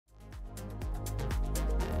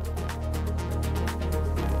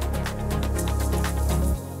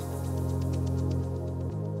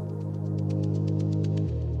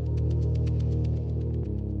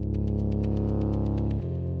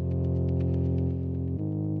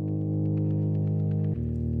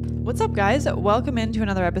What's up, guys? Welcome into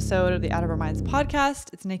another episode of the Out of Our Minds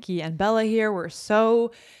podcast. It's Nikki and Bella here. We're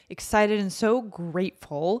so excited and so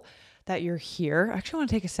grateful that you're here. I actually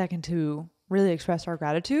want to take a second to really express our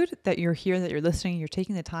gratitude that you're here, that you're listening, you're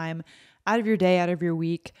taking the time out of your day, out of your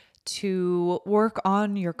week to work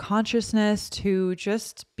on your consciousness, to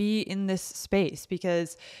just be in this space,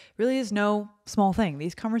 because it really is no small thing.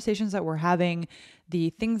 These conversations that we're having,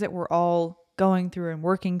 the things that we're all going through and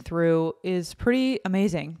working through is pretty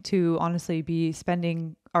amazing to honestly be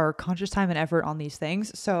spending our conscious time and effort on these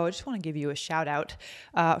things. So I just want to give you a shout out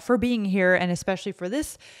for being here, and especially for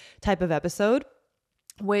this type of episode,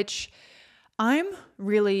 which I'm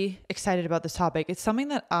really excited about this topic. It's something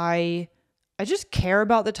that I just care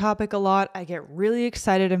about the topic a lot. I get really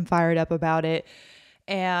excited and fired up about it.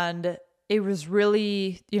 And it was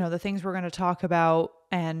really, the things we're going to talk about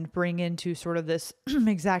and bring into sort of this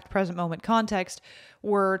exact present moment context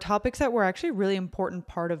were topics that were actually a really important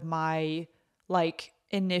part of my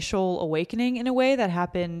initial awakening in a way that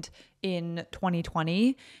happened in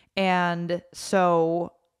 2020. And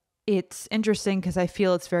so it's interesting because I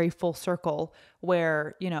feel it's very full circle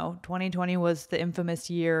where, 2020 was the infamous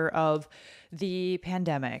year of the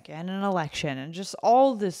pandemic and an election and just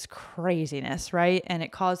all this craziness, right? And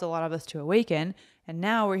it caused a lot of us to awaken. And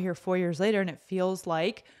now we're here 4 years later, and it feels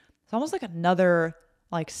like it's almost like another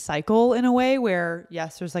cycle in a way where,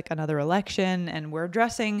 yes, there's another election, and we're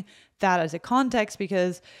addressing that as a context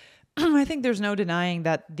because I think there's no denying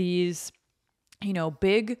that these,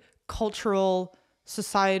 big cultural,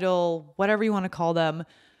 societal, whatever you want to call them,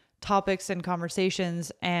 topics and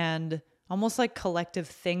conversations and almost like collective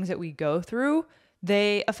things that we go through,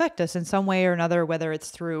 they affect us in some way or another, whether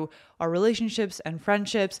it's through our relationships and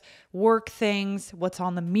friendships, work things, what's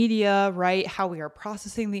on the media, right? How we are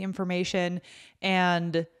processing the information.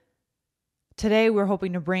 And today we're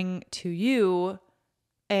hoping to bring to you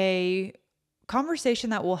a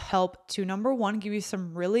conversation that will help to, number one, give you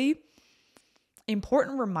some really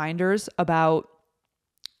important reminders about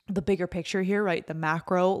the bigger picture here, right? The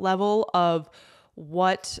macro level of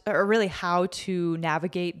what, or really how to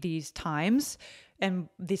navigate these times. And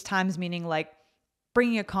these times meaning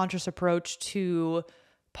bringing a conscious approach to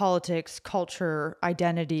politics, culture,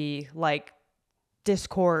 identity,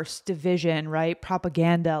 discourse, division, right?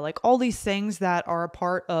 Propaganda, all these things that are a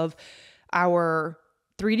part of our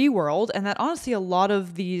 3D world. And that honestly, a lot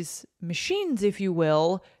of these machines, if you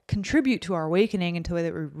will, contribute to our awakening and to the way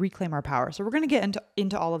that we reclaim our power. So we're going to get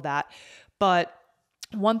into all of that. But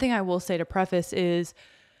one thing I will say to preface is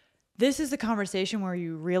this is a conversation where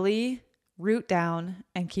you really root down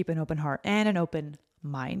and keep an open heart and an open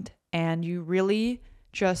mind. And you really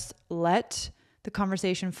just let the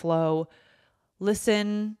conversation flow,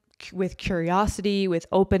 listen with curiosity, with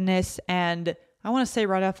openness. And I want to say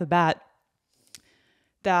right off the bat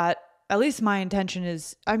that at least my intention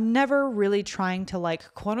is I'm never really trying to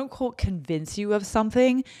quote unquote convince you of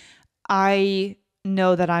something. I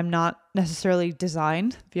know that I'm not necessarily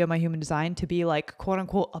designed via my human design to be quote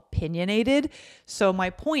unquote opinionated. So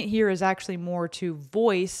my point here is actually more to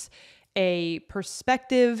voice a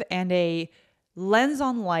perspective and a lens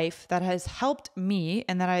on life that has helped me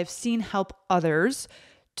and that I've seen help others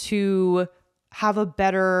to have a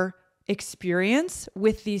better experience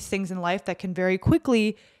with these things in life that can very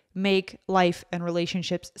quickly make life and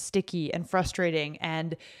relationships sticky and frustrating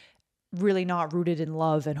and really not rooted in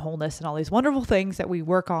love and wholeness and all these wonderful things that we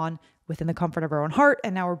work on within the comfort of our own heart.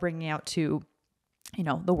 And now we're bringing out to,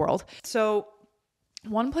 the world. So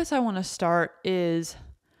one place I want to start is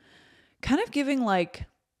kind of giving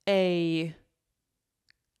a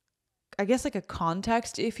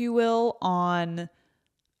context, if you will, on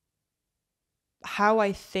how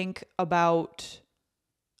I think about,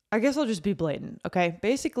 I guess I'll just be blatant. Okay.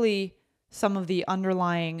 Basically some of the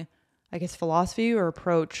underlying, philosophy or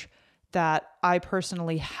approach that I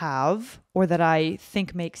personally have, or that I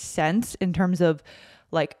think makes sense in terms of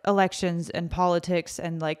elections and politics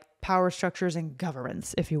and power structures and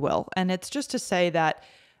governments, if you will. And it's just to say that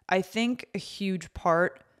I think a huge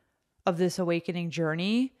part of this awakening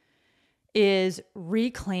journey is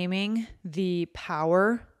reclaiming the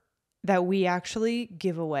power that we actually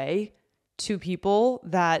give away to people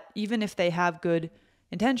that, even if they have good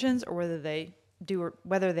intentions, or whether they do, or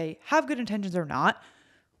whether they have good intentions or not,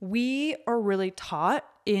 we are really taught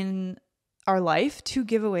in our life to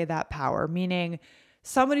give away that power, meaning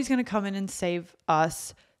somebody's going to come in and save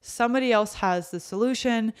us. Somebody else has the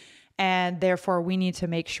solution, and therefore we need to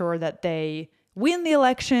make sure that they win the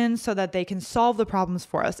election so that they can solve the problems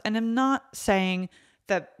for us. And I'm not saying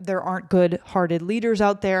that there aren't good-hearted leaders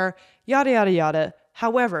out there, yada, yada, yada.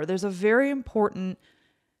 However, there's a very important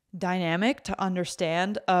dynamic to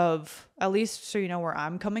understand of, at least so you know where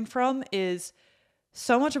I'm coming from, is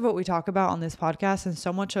so much of what we talk about on this podcast and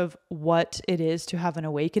so much of what it is to have an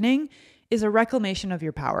awakening is a reclamation of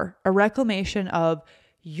your power, a reclamation of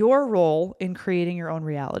your role in creating your own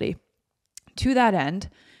reality. To that end,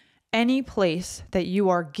 any place that you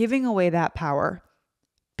are giving away that power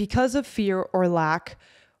because of fear or lack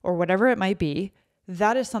or whatever it might be,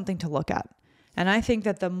 that is something to look at. And I think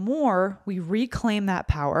that the more we reclaim that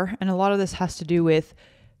power, and a lot of this has to do with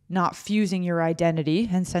not fusing your identity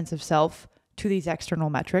and sense of self to these external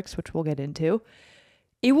metrics, which we'll get into,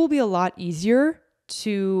 it will be a lot easier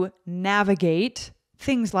to navigate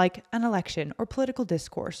things like an election or political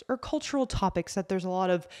discourse or cultural topics that there's a lot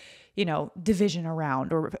of, division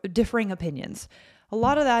around or differing opinions. A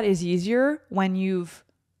lot of that is easier when you've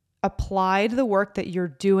applied the work that you're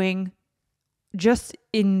doing just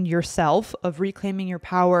in yourself of reclaiming your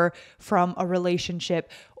power from a relationship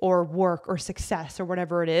or work or success or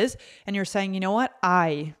whatever it is. And you're saying, you know what?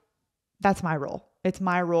 That's my role. It's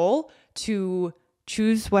my role to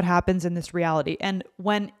choose what happens in this reality. And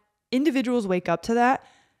when individuals wake up to that,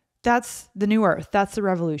 that's the new earth. That's the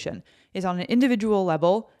revolution, is on an individual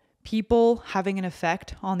level, people having an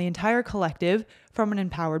effect on the entire collective from an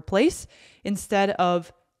empowered place instead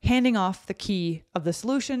of handing off the key of the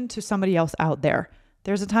solution to somebody else out there.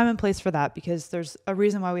 There's a time and place for that because there's a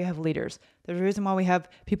reason why we have leaders. There's a reason why we have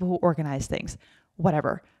people who organize things,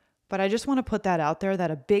 whatever. But I just want to put that out there,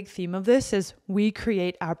 that a big theme of this is we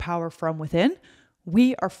create our power from within.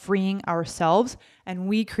 We are freeing ourselves and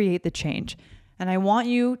we create the change. And I want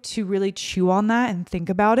you to really chew on that and think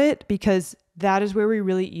about it, because that is where we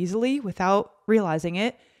really easily, without realizing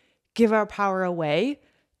it, give our power away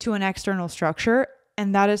to an external structure.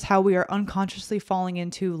 And that is how we are unconsciously falling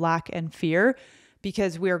into lack and fear,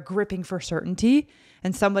 because we are gripping for certainty.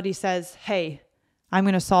 And somebody says, hey, I'm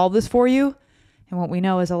going to solve this for you. And what we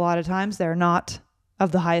know is a lot of times they're not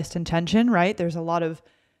of the highest intention, right? There's a lot of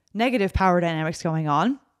negative power dynamics going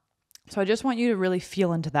on. So I just want you to really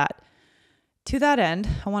feel into that. To that end,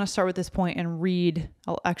 I want to start with this point and read.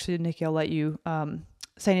 Nikki, I'll let you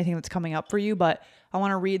say anything that's coming up for you, but I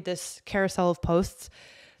want to read this carousel of posts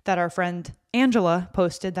that our friend Angela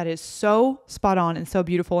posted that is so spot on and so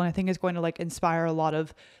beautiful. And I think is going to inspire a lot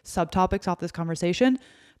of subtopics off this conversation.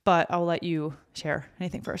 But I'll let you share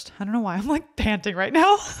anything first. I don't know why I'm panting right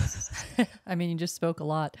now. I mean, you just spoke a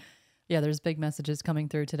lot. Yeah, there's big messages coming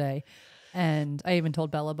through today. And I even told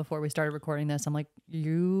Bella before we started recording this, I'm like,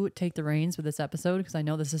 you take the reins with this episode because I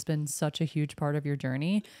know this has been such a huge part of your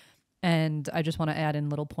journey. And I just want to add in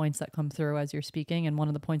little points that come through as you're speaking. And one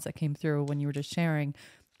of the points that came through when you were just sharing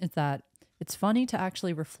is that it's funny to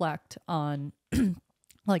actually reflect on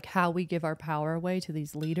how we give our power away to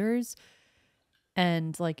these leaders.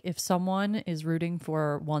 And if someone is rooting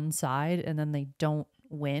for one side and then they don't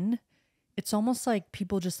win, it's almost like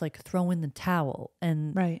people just throw in the towel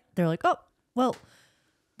and right. They're like, oh, well,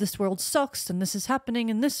 this world sucks and this is happening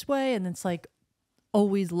in this way. And it's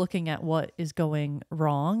always looking at what is going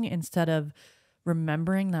wrong instead of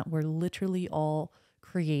remembering that we're literally all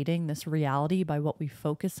creating this reality by what we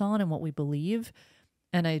focus on and what we believe.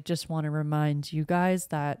 And I just want to remind you guys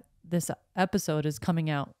that this episode is coming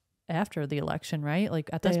out after the election, right?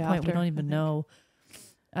 At this point, we don't even know.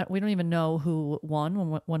 We don't even know who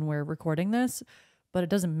won when we're recording this, but it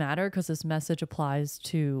doesn't matter because this message applies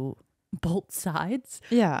to both sides.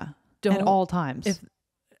 Yeah, at all times.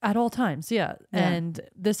 At all times, yeah. And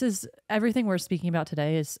this is everything we're speaking about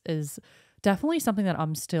today is definitely something that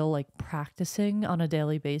I'm still practicing on a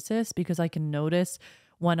daily basis, because I can notice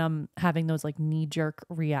when I'm having those knee-jerk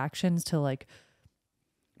reactions to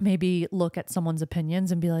maybe look at someone's opinions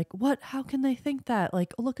and be like, what? How can they think that?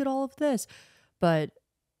 Look at all of this. But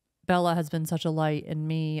Bella has been such a light in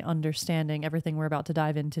me understanding everything we're about to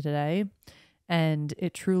dive into today. And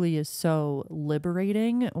it truly is so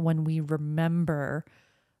liberating when we remember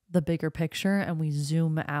the bigger picture and we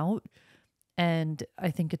zoom out. And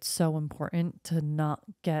I think it's so important to not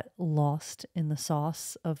get lost in the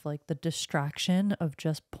sauce of the distraction of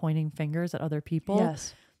just pointing fingers at other people.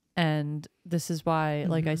 Yes. And this is why,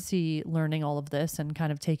 I see learning all of this and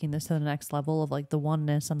kind of taking this to the next level of the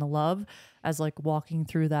oneness and the love as walking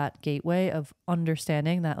through that gateway of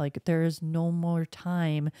understanding that there is no more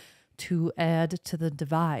time to add to the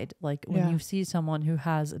divide. When you see someone who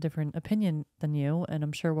has a different opinion than you, and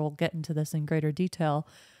I'm sure we'll get into this in greater detail,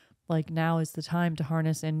 now is the time to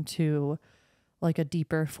harness into a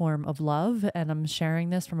deeper form of love. And I'm sharing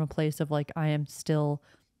this from a place of I am still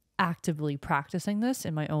actively practicing this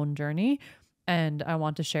in my own journey. And I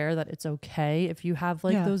want to share that it's okay if you have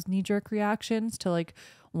those knee-jerk reactions to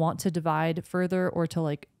want to divide further or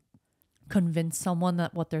to convince someone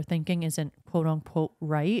that what they're thinking isn't quote unquote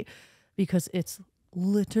right, because it's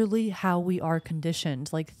literally how we are conditioned.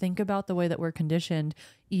 Like, think about the way that we're conditioned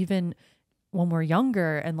even when we're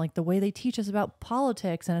younger, and like the way they teach us about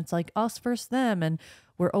politics, and it's like us versus them, and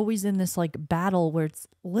we're always in this like battle where it's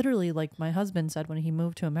literally like my husband said when he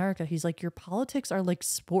moved to America, he's like, your politics are like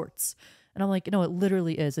sports. And I'm like, no, it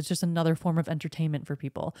literally is. It's just another form of entertainment for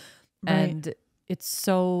people. Right. And it's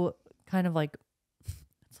so kind of like,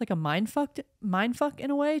 it's like a mind fuck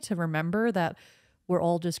in a way, to remember that we're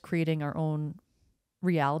all just creating our own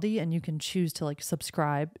reality, and you can choose to like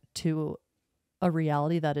subscribe to a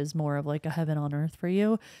reality that is more of like a heaven on earth for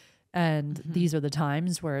you. And these are the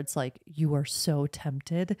times where it's like you are so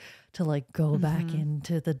tempted to like go back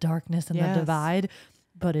into the darkness and the divide,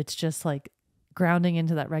 but it's just like grounding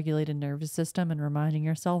into that regulated nervous system and reminding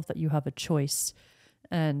yourself that you have a choice.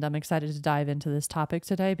 And I'm excited to dive into this topic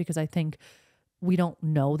today, because I think we don't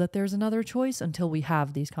know that there's another choice until we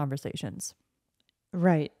have these conversations.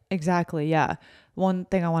 Right. Exactly. Yeah. One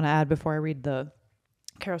thing I want to add before I read the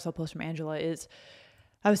carousel post from Angela is,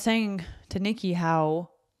 I was saying to Nikki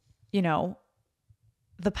how, you know,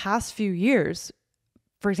 the past few years,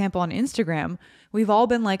 for example, on Instagram, we've all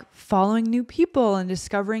been like following new people and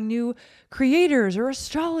discovering new creators or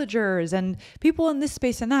astrologers and people in this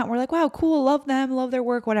space and that. We're like, wow, cool. Love them, love their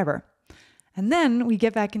work, whatever. And then we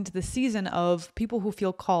get back into the season of people who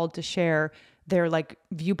feel called to share their like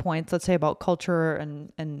viewpoints, let's say about culture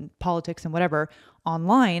and politics and whatever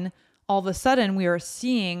online. All of a sudden we are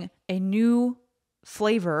seeing a new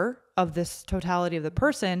flavor of this totality of the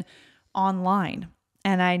person online.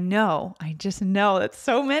 And I just know that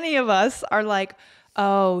so many of us are like,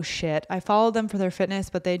 oh shit, I followed them for their fitness,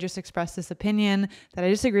 but they just expressed this opinion that I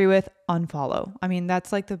disagree with, unfollow. I mean,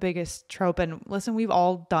 that's like the biggest trope. And listen, we've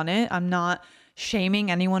all done it. I'm not shaming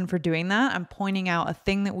anyone for doing that. I'm pointing out a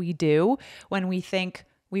thing that we do when we think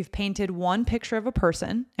we've painted one picture of a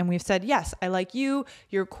person and we've said, yes, I like you.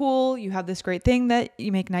 You're cool. You have this great thing that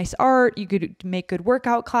you make nice art. You could make good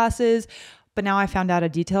workout classes. But now I found out a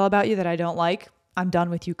detail about you that I don't like. I'm done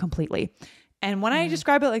with you completely. And when I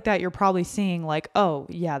describe it like that, you're probably seeing like, oh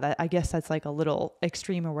yeah, that I guess that's like a little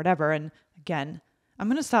extreme or whatever. And again, I'm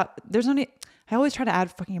going to stop. I always try to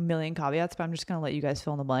add fucking a million caveats, but I'm just going to let you guys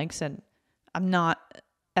fill in the blanks. And I'm not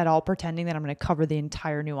at all pretending that I'm going to cover the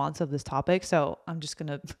entire nuance of this topic. So I'm just going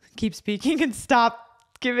to keep speaking and stop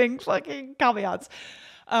giving fucking caveats.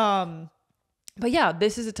 But yeah,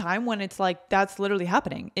 this is a time when it's like, that's literally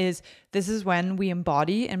happening. This is when we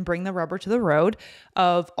embody and bring the rubber to the road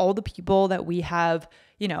of all the people that we have,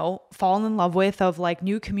 you know, fallen in love with, of like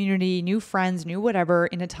new community, new friends, new whatever,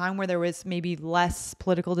 in a time where there was maybe less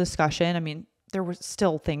political discussion. I mean, there were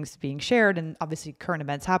still things being shared and obviously current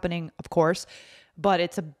events happening, of course, but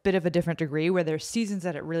it's a bit of a different degree where there's seasons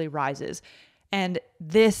that it really rises. And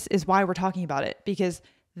this is why we're talking about it, because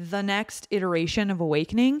the next iteration of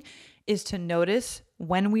awakening is to notice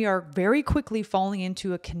when we are very quickly falling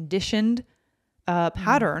into a conditioned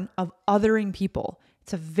pattern of othering people.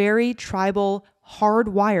 It's a very tribal,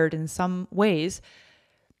 hardwired in some ways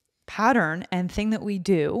pattern and thing that we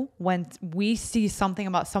do when we see something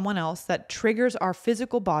about someone else that triggers our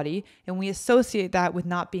physical body, and we associate that with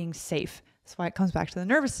not being safe. That's why it comes back to the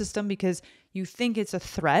nervous system, because you think it's a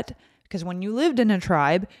threat. Because when you lived in a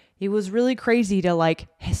tribe, it was really crazy to like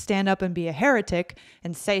stand up and be a heretic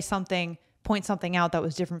and say something, point something out that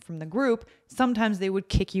was different from the group. Sometimes they would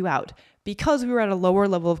kick you out because we were at a lower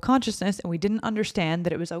level of consciousness and we didn't understand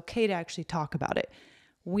that it was okay to actually talk about it.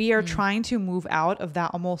 We are trying to move out of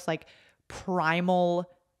that almost like primal,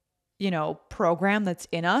 you know, program that's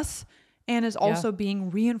in us and is also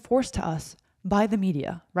being reinforced to us by the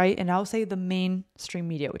media, right? And I'll say the mainstream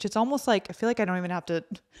media, which it's almost like, I feel like I don't even have to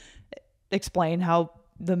explain how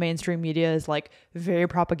the mainstream media is like very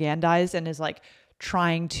propagandized and is like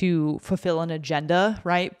trying to fulfill an agenda,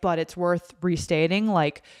 right? But it's worth restating,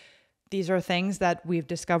 like, these are things that we've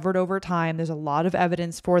discovered over time. There's a lot of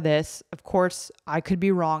evidence for this. Of course, I could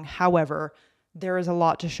be wrong. However, there is a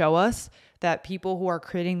lot to show us that people who are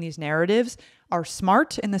creating these narratives are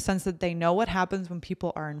smart in the sense that they know what happens when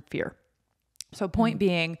people are in fear. So point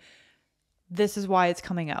being, this is why it's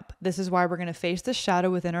coming up. This is why we're going to face the shadow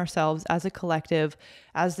within ourselves as a collective,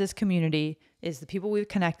 as this community, is the people we've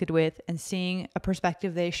connected with, and seeing a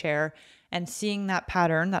perspective they share and seeing that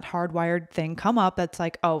pattern, that hardwired thing come up that's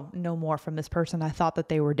like, oh, no more from this person. I thought that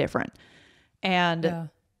they were different. And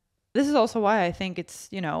this is also why I think it's,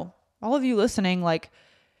 you know, all of you listening, like,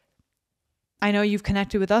 I know you've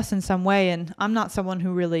connected with us in some way, and I'm not someone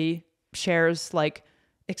who really shares like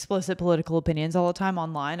explicit political opinions all the time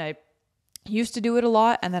online. I used to do it a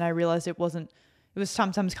lot, and then I realized it wasn't it was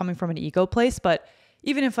sometimes coming from an ego place. But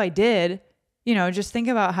even if I did, you know, just think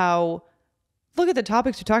about how, look at the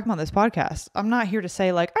topics we talk about on this podcast. I'm not here to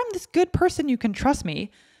say like, I'm this good person, you can trust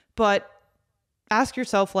me, but ask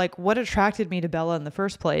yourself, like, what attracted me to Bella in the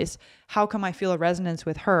first place? How come I feel a resonance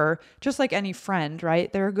with her? Just like any friend,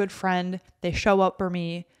 right? They're a good friend. They show up for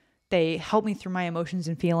me. They help me through my emotions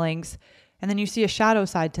and feelings. And then you see a shadow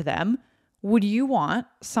side to them. Would you want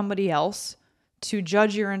somebody else to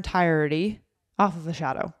judge your entirety off of a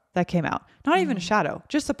shadow that came out? Not even a shadow,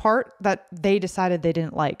 just a part that they decided they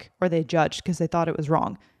didn't like or they judged because they thought it was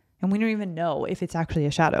wrong. And we don't even know if it's actually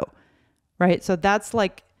a shadow, right? So that's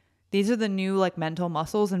like, these are the new like mental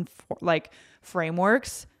muscles and like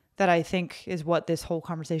frameworks that I think is what this whole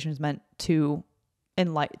conversation is meant to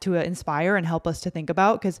inspire and help us to think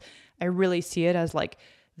about. Cause I really see it as like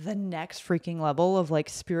the next freaking level of like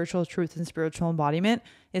spiritual truth and spiritual embodiment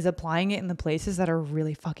is applying it in the places that are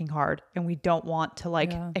really fucking hard. And we don't want to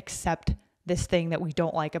like accept this thing that we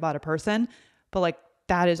don't like about a person, but like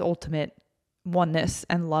that is ultimate oneness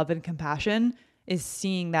and love and compassion, is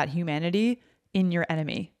seeing that humanity in your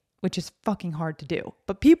enemy, which is fucking hard to do.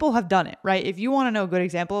 But people have done it, right? If you want to know a good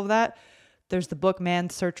example of that, there's the book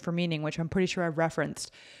Man's Search for Meaning, which I'm pretty sure I've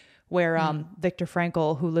referenced, where Viktor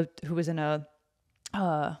Frankl, who was in a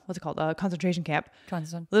what's it called, a concentration camp,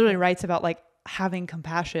 literally writes about like having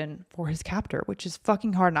compassion for his captor, which is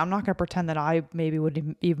fucking hard. And I'm not going to pretend that I maybe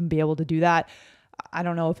would even be able to do that. I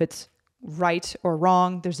don't know if it's right or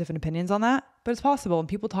wrong. There's different opinions on that, but it's possible. And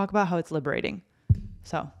people talk about how it's liberating.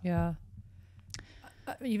 So yeah.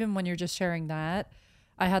 Even when you're just sharing that,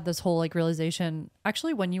 I had this whole like realization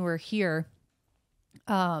actually when you were here,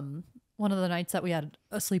 one of the nights that we had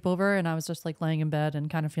a sleepover and I was just like laying in bed and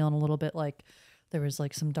kind of feeling a little bit like there was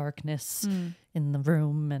like some darkness in the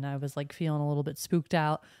room and I was like feeling a little bit spooked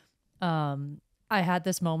out. I had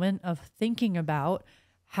this moment of thinking about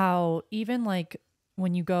how even like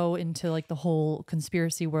when you go into like the whole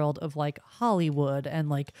conspiracy world of like Hollywood and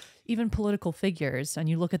like even political figures, and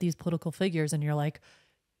you look at these political figures and you're like,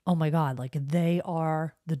 oh my God, like they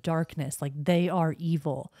are the darkness, like they are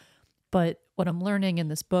evil. But what I'm learning in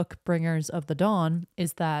this book, Bringers of the Dawn,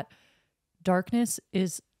 is that darkness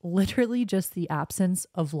is literally just the absence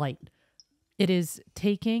of light. It is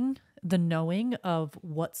taking the knowing of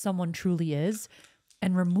what someone truly is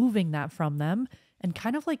and removing that from them and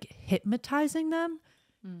kind of like hypnotizing them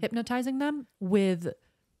with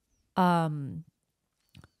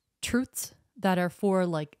truths that are for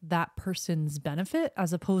like that person's benefit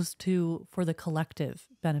as opposed to for the collective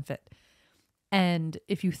benefit. And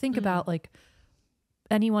if you think about like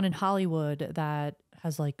anyone in Hollywood that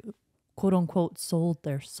has like quote unquote sold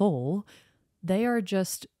their soul, they are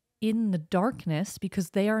just in the darkness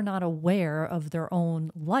because they are not aware of their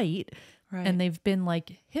own light. Right. And they've been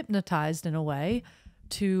like hypnotized in a way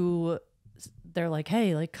to, they're like,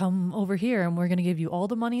 hey, like come over here and we're going to give you all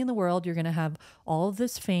the money in the world. You're going to have all of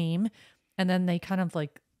this fame. And then they kind of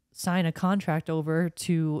like sign a contract over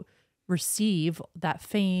to receive that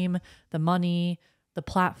fame, the money, the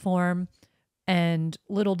platform. And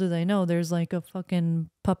little do they know there's like a fucking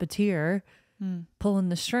puppeteer pulling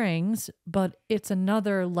the strings. But it's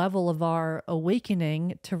another level of our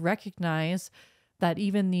awakening to recognize that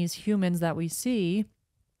even these humans that we see,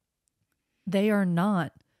 they are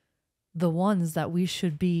not the ones that we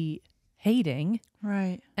should be hating.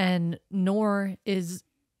 Right. And nor is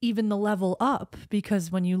even the level up,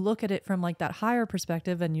 because when you look at it from like that higher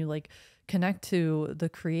perspective and you like connect to the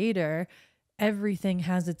creator, everything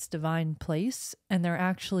has its divine place and there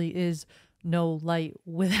actually is no light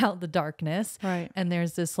without the darkness. Right. And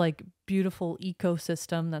there's this like beautiful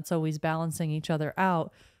ecosystem that's always balancing each other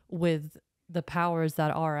out with the powers that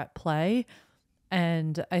are at play.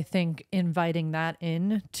 And I think inviting that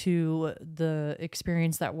in to the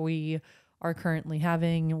experience that we are currently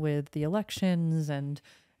having with the elections and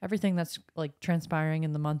everything that's like transpiring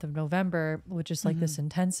in the month of November, which is like this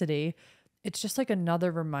intensity, it's just like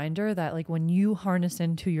another reminder that like when you harness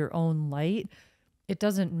into your own light, it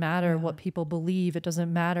doesn't matter what people believe. It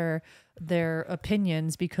doesn't matter their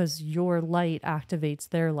opinions because your light activates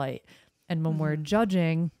their light. And when we're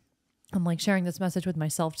judging, I'm like sharing this message with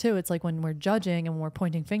myself too. It's like when we're judging and we're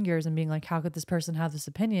pointing fingers and being like, how could this person have this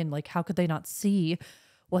opinion? Like, how could they not see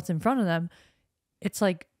what's in front of them? It's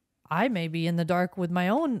like, I may be in the dark with my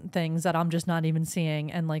own things that I'm just not even seeing.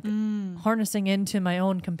 And like harnessing into my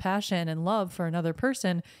own compassion and love for another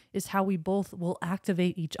person is how we both will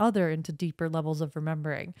activate each other into deeper levels of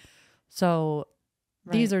remembering. So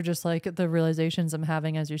these are just like the realizations I'm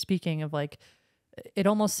having as you're speaking of like, it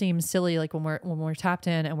almost seems silly like when we're tapped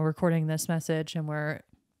in and we're recording this message and we're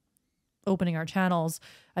opening our channels,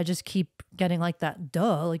 I just keep getting like that,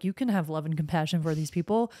 duh, like you can have love and compassion for these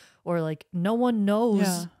people, or like no one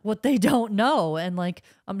knows what they don't know. And like,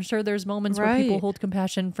 I'm sure there's moments where people hold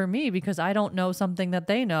compassion for me because I don't know something that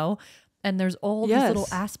they know. And there's all these little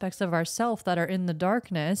aspects of ourself that are in the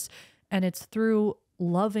darkness. And it's through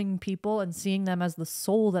loving people and seeing them as the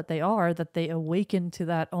soul that they are, that they awaken to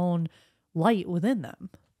that own light within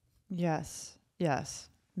them. Yes. Yes.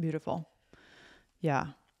 Beautiful. Yeah.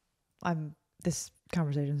 This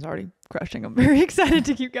conversation is already crushing. I'm very excited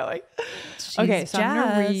to keep going. Okay. So I'm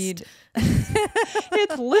going to read.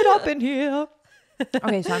 It's lit up in here.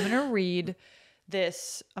 Okay. So I'm going to read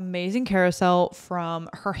this amazing carousel from,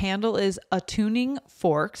 her handle is Attuning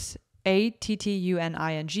Forks,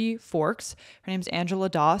 Attuning Forks. Her name's Angela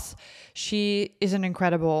Doss. She is an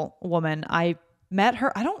incredible woman. I met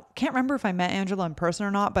her. Can't remember if I met Angela in person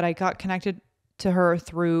or not, but I got connected to her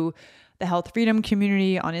through the health freedom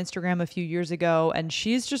community on Instagram a few years ago. And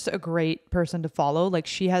she's just a great person to follow. Like,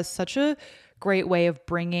 she has such a great way of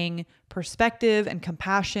bringing perspective and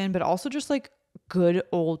compassion, but also just like good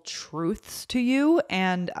old truths to you.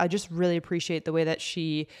 And I just really appreciate the way that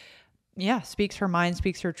she, speaks her mind,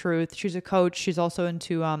 speaks her truth. She's a coach. She's also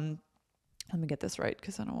into, let me get this right,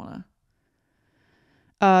 because I don't want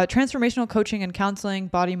to, transformational coaching and counseling,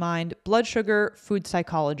 body, mind, blood sugar, food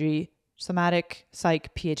psychology, somatic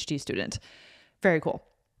psych PhD student. Very cool.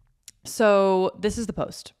 So this is the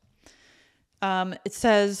post. It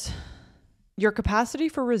says, your capacity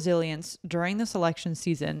for resilience during this election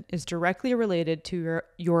season is directly related to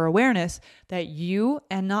your awareness that you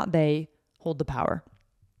and not they hold the power.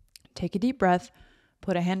 Take a deep breath,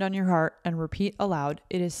 put a hand on your heart, and repeat aloud,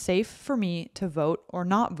 it is safe for me to vote or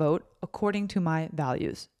not vote according to my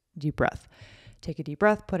values. Deep breath. Take a deep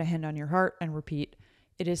breath, put a hand on your heart, and repeat,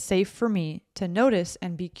 it is safe for me to notice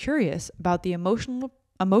and be curious about the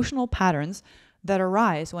emotional patterns that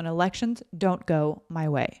arise when elections don't go my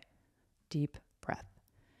way. Deep breath.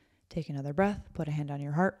 Take another breath, put a hand on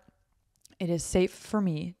your heart. It is safe for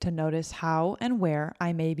me to notice how and where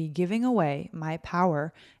I may be giving away my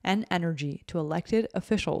power and energy to elected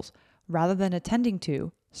officials rather than attending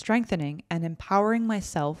to, strengthening, and empowering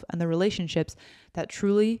myself and the relationships that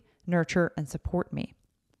truly nurture and support me.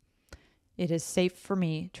 It is safe for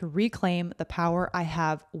me to reclaim the power I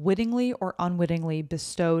have wittingly or unwittingly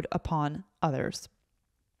bestowed upon others.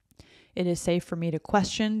 It is safe for me to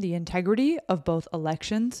question the integrity of both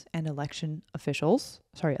elections and elected officials.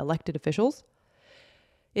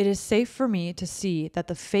 It is safe for me to see that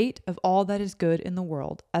the fate of all that is good in the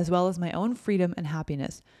world, as well as my own freedom and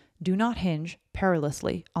happiness, do not hinge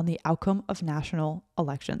perilously on the outcome of national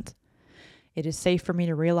elections. It is safe for me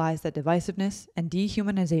to realize that divisiveness and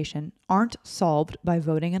dehumanization aren't solved by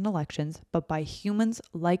voting in elections, but by humans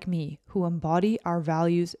like me who embody our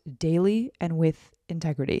values daily and with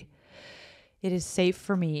integrity. It is safe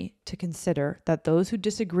for me to consider that those who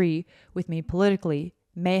disagree with me politically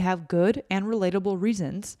may have good and relatable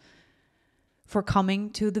reasons for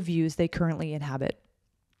coming to the views they currently inhabit.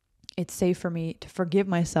 It's safe for me to forgive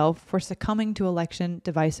myself for succumbing to election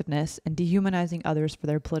divisiveness and dehumanizing others for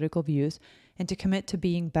their political views, and to commit to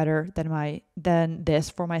being better than this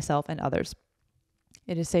for myself and others.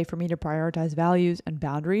 It is safe for me to prioritize values and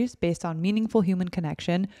boundaries based on meaningful human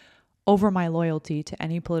connection over my loyalty to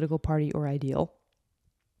any political party or ideal.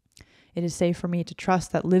 It is safe for me to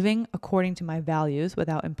trust that living according to my values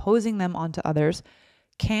without imposing them onto others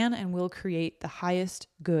can and will create the highest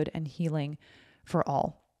good and healing for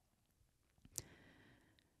all.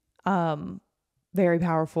 Very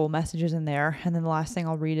powerful messages in there. And then the last thing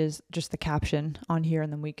I'll read is just the caption on here,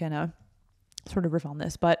 and then we can sort of riff on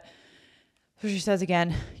this. But so she says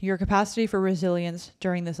again, your capacity for resilience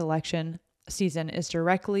during this election season is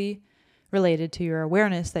directly related to your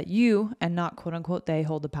awareness that you, and not quote unquote they,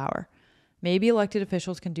 hold the power. Maybe elected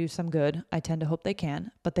officials can do some good. I tend to hope they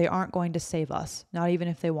can, but they aren't going to save us, not even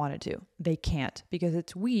if they wanted to. They can't, because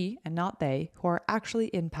it's we and not they who are actually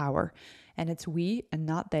in power. And it's we and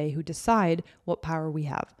not they who decide what power we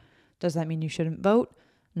have. Does that mean you shouldn't vote?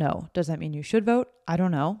 No. Does that mean you should vote? I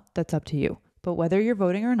don't know. That's up to you. But whether you're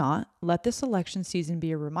voting or not, let this election season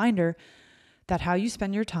be a reminder that how you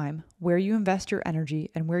spend your time, where you invest your energy,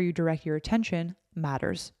 and where you direct your attention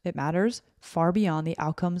matters. It matters far beyond the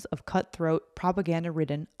outcomes of cutthroat,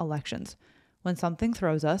 propaganda-ridden elections. When something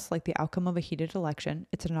throws us, like the outcome of a heated election,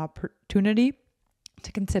 it's an opportunity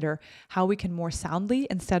to consider how we can more soundly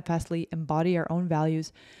and steadfastly embody our own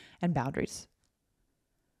values and boundaries.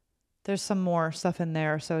 There's some more stuff in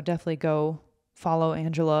there, so definitely go follow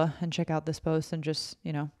Angela and check out this post and just,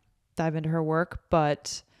 dive into her work.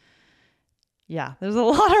 But yeah, there's a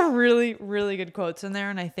lot of really, really good quotes in there,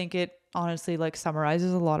 and I think it honestly like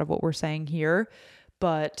summarizes a lot of what we're saying here,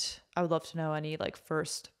 but I would love to know any like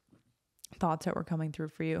first thoughts that were coming through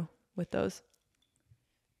for you with those.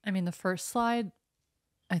 I mean, the first slide,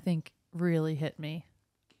 I think, really hit me.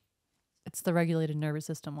 It's the regulated nervous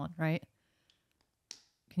system one, right?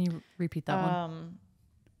 Can you repeat that one?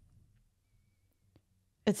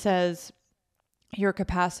 It says, your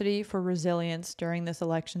capacity for resilience during this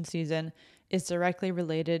election season is directly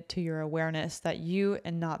related to your awareness that you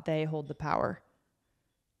and not they hold the power.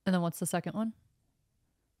 And then what's the second one?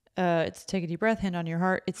 It's take a deep breath, hand on your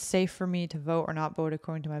heart. It's safe for me to vote or not vote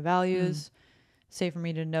according to my values. Safe for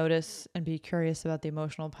me to notice and be curious about the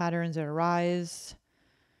emotional patterns that arise.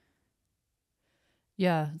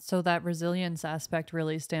 Yeah, so that resilience aspect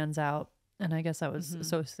really stands out. And I guess I was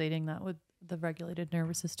associating that with the regulated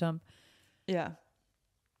nervous system. Yeah.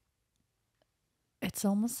 It's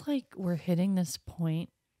almost like we're hitting this point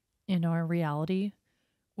in our reality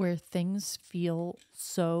where things feel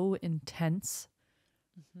so intense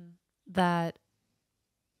that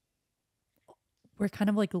we're kind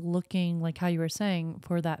of like looking, like how you were saying,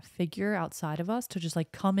 for that figure outside of us to just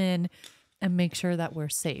like come in and make sure that we're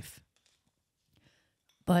safe.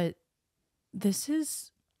 But this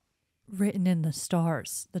is written in the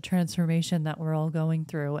stars, the transformation that we're all going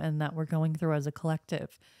through and that we're going through as a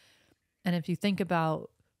collective. And if you think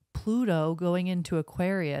about Pluto going into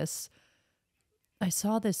Aquarius, I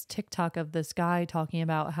saw this TikTok of this guy talking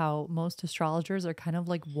about how most astrologers are kind of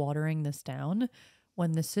like watering this down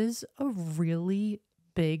when this is a really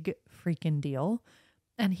big freaking deal.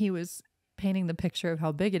 And he was painting the picture of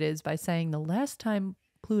how big it is by saying the last time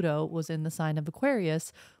Pluto was in the sign of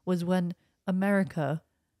Aquarius was when America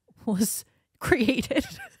was created.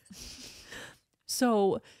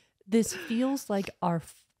 So this feels like our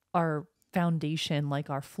foundation,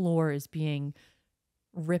 like our floor is being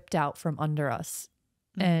ripped out from under us.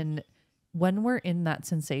 And when we're in that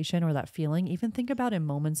sensation or that feeling, even think about in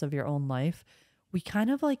moments of your own life, we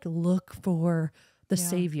kind of like look for the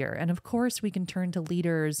savior. And of course we can turn to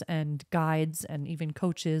leaders and guides and even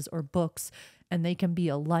coaches or books, and they can be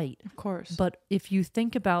a light. Of course. But if you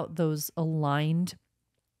think about those aligned,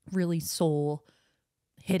 really soul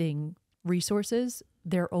hitting resources,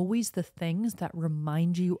 they're always the things that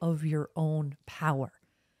remind you of your own power.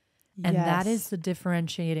 And that is the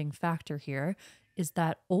differentiating factor here, is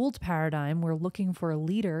that old paradigm, we're looking for a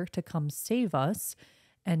leader to come save us.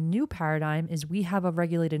 And new paradigm is we have a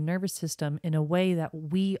regulated nervous system in a way that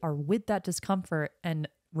we are with that discomfort and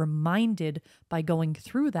reminded by going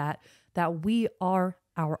through that we are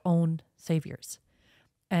our own saviors.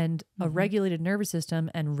 And a regulated nervous system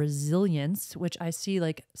and resilience, which I see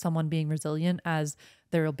like someone being resilient as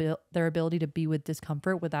their ability to be with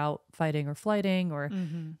discomfort without fighting or flighting or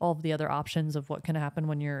all of the other options of what can happen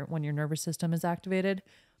when your nervous system is activated.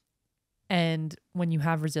 And when you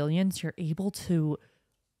have resilience, you're able to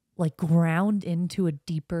like ground into a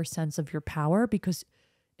deeper sense of your power, because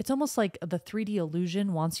it's almost like the 3D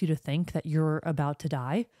illusion wants you to think that you're about to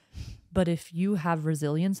die. But if you have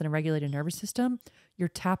resilience and a regulated nervous system, you're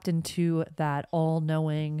tapped into that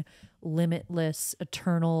all-knowing, limitless,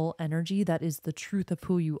 eternal energy that is the truth of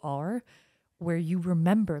who you are, where you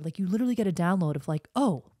remember, like you literally get a download of like,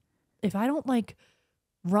 oh, if I don't like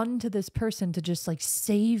run to this person to just like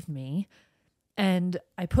save me, and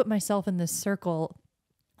I put myself in this circle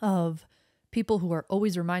of people who are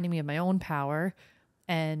always reminding me of my own power,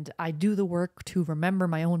 and I do the work to remember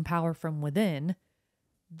my own power from within,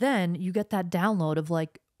 then you get that download of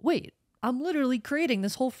like, wait, I'm literally creating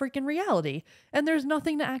this whole freaking reality and there's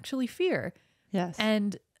nothing to actually fear. Yes.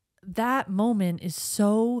 And that moment is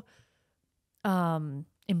so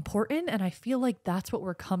important. And I feel like that's what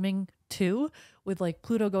we're coming to with like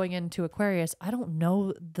Pluto going into Aquarius. I don't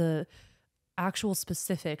know the actual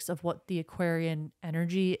specifics of what the Aquarian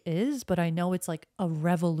energy is, but I know it's like a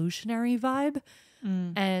revolutionary vibe.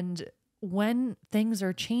 And when things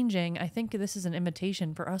are changing, I think this is an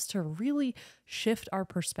invitation for us to really shift our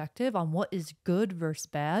perspective on what is good versus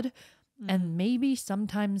bad. And maybe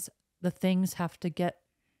sometimes the things have to get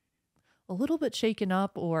a little bit shaken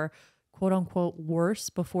up or quote unquote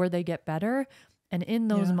worse before they get better. And in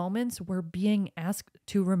those moments, we're being asked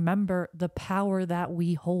to remember the power that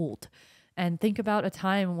we hold. And think about a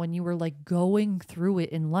time when you were like going through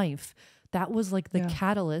it in life. That was like the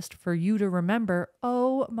catalyst for you to remember,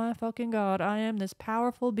 oh my fucking God, I am this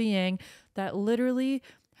powerful being that literally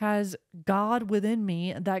has God within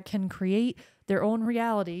me that can create their own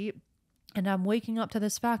reality. And I'm waking up to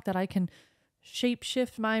this fact that I can shape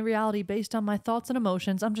shift my reality based on my thoughts and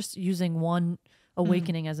emotions. I'm just using one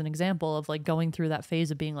awakening as an example of like going through that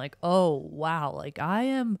phase of being like, oh wow, like I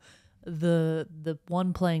am the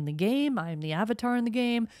one playing the game. I am the avatar in the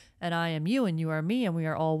game, and I am you, and you are me, and we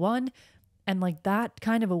are all one. And like that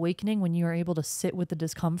kind of awakening, when you are able to sit with the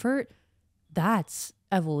discomfort, that's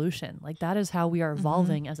evolution. Like that is how we are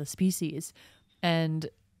evolving as a species. And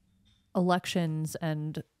elections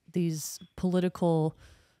and these political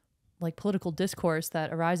discourse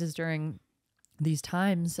that arises during these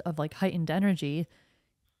times of like heightened energy,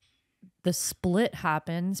 the split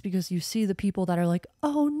happens because you see the people that are like,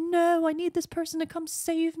 oh no, I need this person to come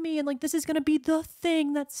save me, and like this is going to be the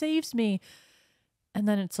thing that saves me. And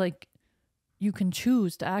then it's like you can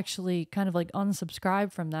choose to actually kind of like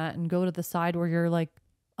unsubscribe from that and go to the side where you're like,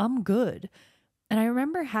 I'm good. And I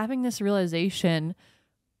remember having this realization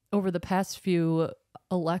over the past few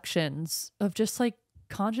elections of just like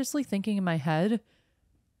consciously thinking in my head,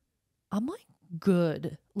 I'm like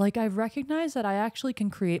good. Like I've recognized that I actually can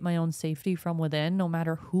create my own safety from within no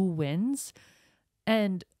matter who wins.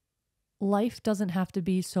 And life doesn't have to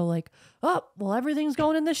be so like, oh, well, everything's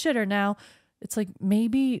going in the shitter now. It's like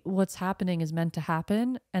maybe what's happening is meant to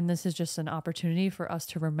happen. And this is just an opportunity for us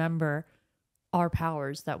to remember our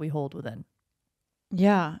powers that we hold within.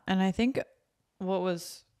 Yeah. And I think what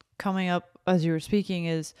was coming up as you were speaking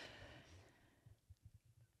is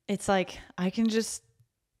it's like I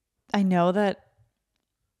know that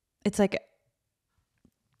it's like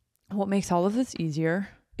what makes all of this easier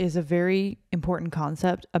is a very important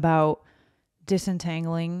concept about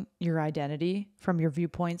disentangling your identity from your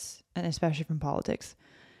viewpoints and especially from politics.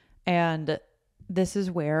 And this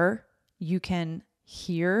is where you can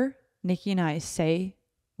hear Nikki and I say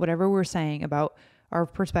whatever we're saying about our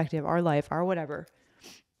perspective, our life, our whatever.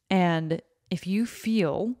 And if you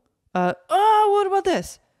feel, oh, what about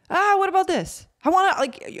this? What about this? I want to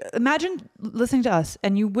like, imagine listening to us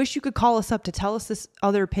and you wish you could call us up to tell us this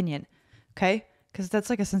other opinion. Okay. Cause that's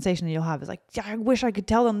like a sensation that you'll have is like, yeah, I wish I could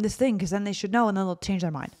tell them this thing. Cause then they should know and then they'll change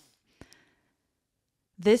their mind.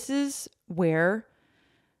 This is where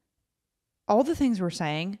all the things we're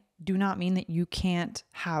saying do not mean that you can't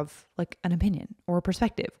have like an opinion or a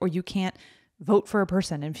perspective, or you can't vote for a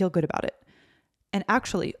person and feel good about it. And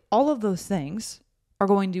actually, all of those things are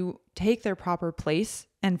going to take their proper place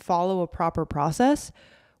and follow a proper process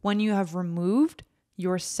when you have removed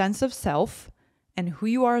your sense of self and who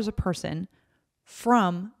you are as a person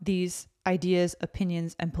from these ideas,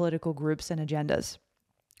 opinions, and political groups and agendas.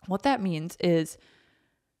 What that means is,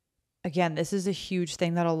 again, this is a huge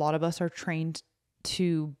thing that a lot of us are trained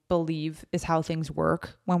to believe is how things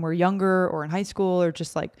work when we're younger or in high school, or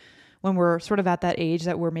just like when we're sort of at that age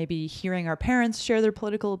that we're maybe hearing our parents share their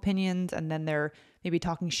political opinions and then they're maybe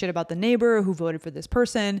talking shit about the neighbor who voted for this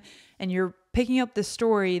person. And you're picking up this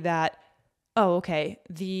story that, oh, okay,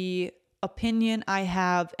 the opinion I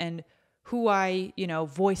have and who I,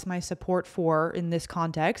 voice my support for in this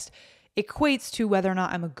context equates to whether or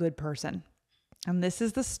not I'm a good person. And this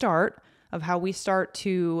is the start of how we start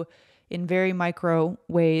to, in very micro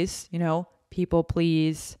ways, people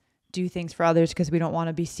please, do things for others because we don't want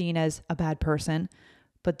to be seen as a bad person.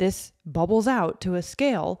 But this bubbles out to a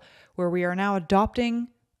scale where we are now adopting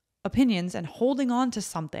opinions and holding on to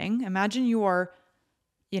something. Imagine you are,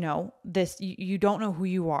 you don't know who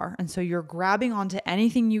you are. And so you're grabbing onto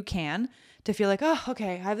anything you can to feel like, oh,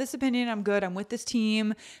 okay, I have this opinion. I'm good. I'm with this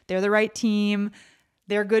team. They're the right team.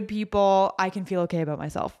 They're good people. I can feel okay about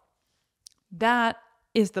myself. That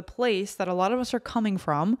is the place that a lot of us are coming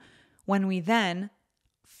from when we then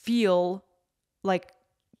feel like,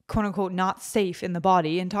 quote unquote, not safe in the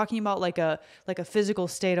body, and talking about like a physical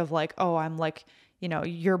state of like, oh, I'm like,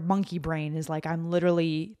 your monkey brain is like, I'm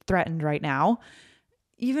literally threatened right now.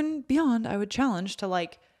 Even beyond, I would challenge to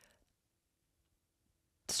like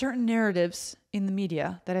certain narratives in the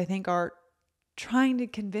media that I think are trying to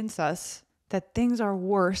convince us that things are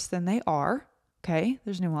worse than they are. Okay,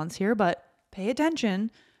 there's nuance here, but pay attention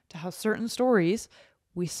to how certain stories,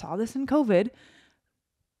 we saw this in COVID,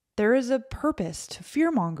 there is a purpose to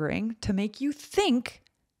fear-mongering to make you think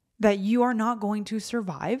that you are not going to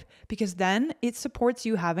survive, because then it supports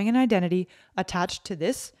you having an identity attached to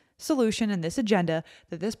this solution and this agenda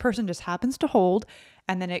that this person just happens to hold,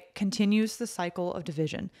 and then it continues the cycle of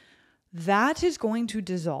division. That is going to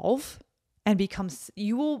dissolve and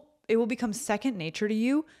it will become second nature to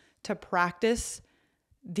you to practice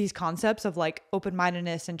these concepts of like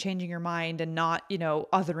open-mindedness and changing your mind and not,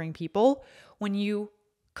 othering people, when you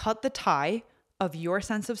cut the tie of your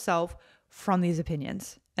sense of self from these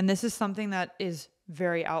opinions. And this is something that is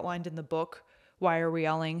very outlined in the book, Why Are We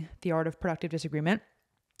Yelling? The Art of Productive Disagreement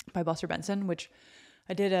by Buster Benson, which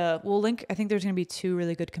we'll link. I think there's going to be 2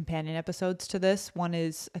 really good companion episodes to this. One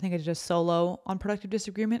is, I think I did a solo on productive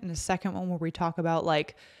disagreement, and the second one where we talk about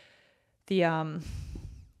like the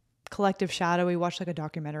collective shadow. We watched like a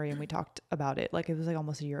documentary and we talked about it. Like it was like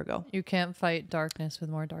almost a year ago. You can't fight darkness with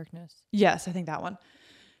more darkness. Yes, I think that one.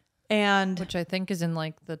 And which I think is in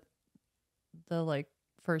like the like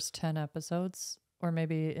first 10 episodes, or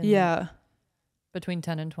maybe in between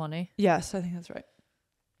 10 and 20. Yes, I think that's right.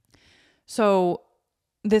 So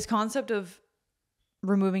this concept of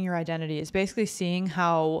removing your identity is basically seeing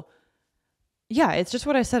how, it's just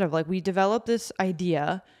what I said of like, we develop this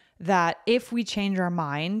idea that if we change our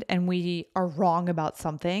mind and we are wrong about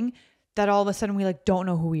something, that all of a sudden we like don't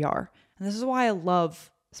know who we are. And this is why I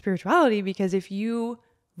love spirituality, because if you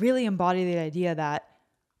really embody the idea that,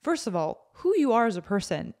 first of all, who you are as a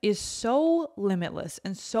person is so limitless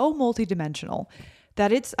and so multidimensional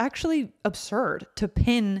that it's actually absurd to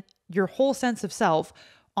pin your whole sense of self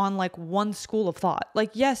on like one school of thought.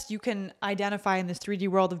 Like, yes, you can identify in this 3D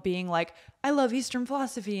world of being like, I love Eastern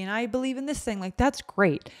philosophy and I believe in this thing. Like, that's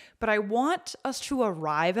great. But I want us to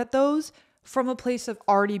arrive at those from a place of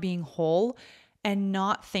already being whole and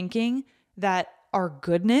not thinking that our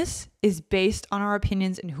goodness is based on our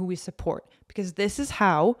opinions and who we support. Because this is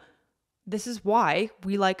why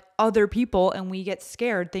we like other people and we get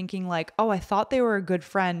scared thinking like, oh, I thought they were a good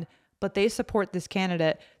friend, but they support this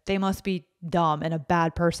candidate. They must be dumb and a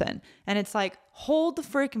bad person. And it's like, hold the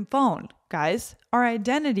freaking phone, guys. Our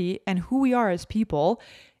identity and who we are as people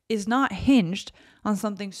is not hinged on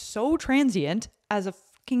something so transient as a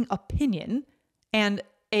fucking opinion and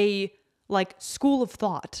a like school of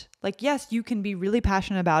thought. Like, yes, you can be really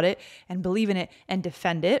passionate about it and believe in it and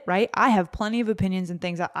defend it, right? I have plenty of opinions and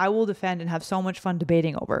things that I will defend and have so much fun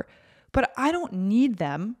debating over, but I don't need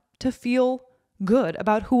them to feel good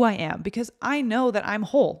about who I am, because I know that I'm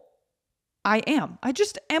whole. I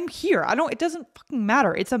just am here. It doesn't fucking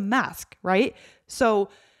matter. It's a mask, right? So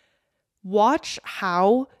watch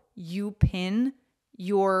how you pin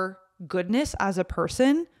your goodness as a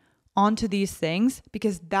person onto these things,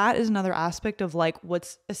 because that is another aspect of like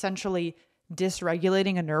what's essentially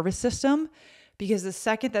dysregulating a nervous system. Because the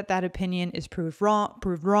second that opinion is proved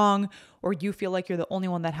wrong, or you feel like you're the only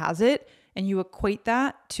one that has it, and you equate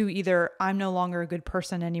that to either I'm no longer a good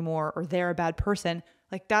person anymore or they're a bad person,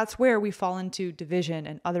 like that's where we fall into division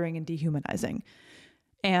and othering and dehumanizing.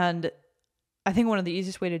 And I think one of the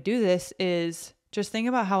easiest way to do this is just think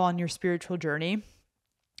about how on your spiritual journey,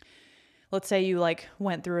 let's say you like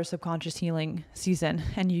went through a subconscious healing season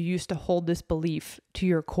and you used to hold this belief to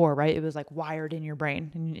your core, right? It was like wired in your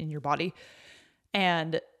brain and in your body.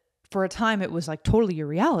 And for a time it was like totally your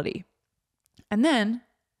reality. And then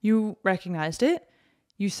you recognized it.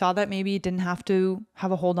 You saw that maybe it didn't have to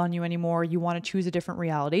have a hold on you anymore. You want to choose a different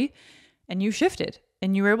reality, and you shifted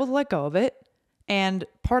and you were able to let go of it. And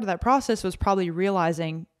part of that process was probably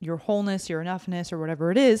realizing your wholeness, your enoughness, or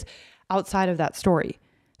whatever it is outside of that story.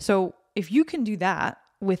 So if you can do that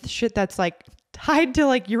with shit that's like tied to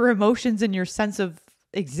like your emotions and your sense of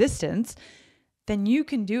existence, then you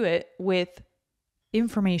can do it with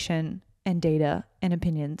information and data and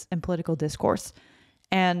opinions and political discourse.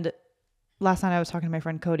 And last night I was talking to my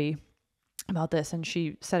friend Cody about this, and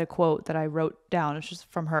she said a quote that I wrote down. It's just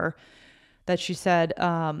from her, that she said,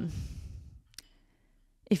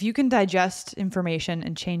 if you can digest information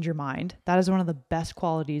and change your mind, that is one of the best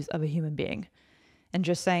qualities of a human being. And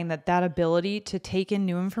just saying that ability to take in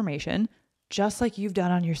new information, just like you've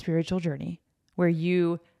done on your spiritual journey, where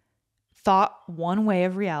you thought one way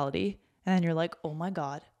of reality, and then you're like, oh my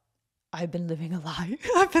God, I've been living a lie.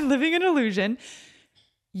 I've been living an illusion.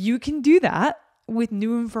 You can do that with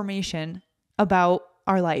new information about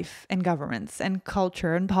our life and governments and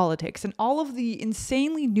culture and politics and all of the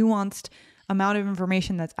insanely nuanced amount of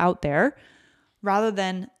information that's out there, rather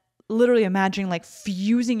than literally imagining like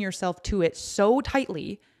fusing yourself to it so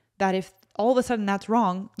tightly that if all of a sudden that's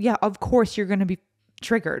wrong, yeah, of course you're going to be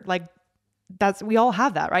triggered. Like we all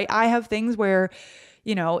have that, right? I have things where,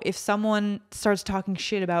 you know, if someone starts talking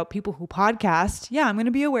shit about people who podcast, yeah, I'm going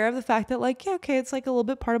to be aware of the fact that like, yeah, okay, it's like a little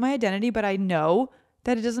bit part of my identity, but I know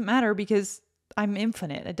that it doesn't matter because I'm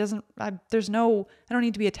infinite. I don't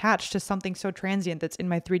need to be attached to something so transient that's in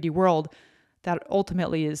my 3D world that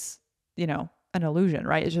ultimately is, you know, an illusion,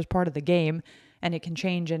 right? It's just part of the game, and it can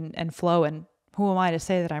change and flow. And who am I to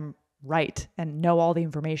say that I'm right and know all the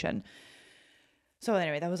information? So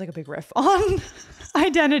anyway, that was like a big riff on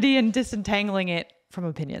identity and disentangling it from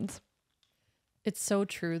opinions. It's so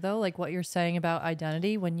true though, like what you're saying about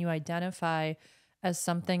identity. When you identify as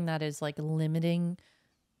something that is like limiting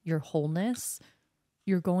your wholeness,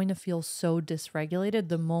 you're going to feel so dysregulated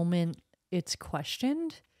the moment it's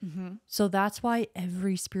questioned. Mm-hmm. So that's why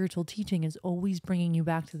every spiritual teaching is always bringing you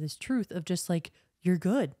back to this truth of just like, you're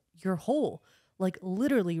good, you're whole. Like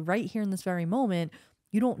literally right here in this very moment,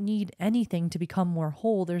 you don't need anything to become more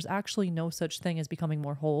whole. There's actually no such thing as becoming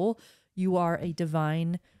more whole. You are a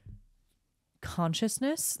divine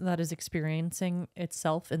consciousness that is experiencing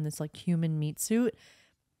itself in this like human meat suit.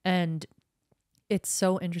 And it's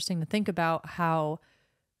so interesting to think about how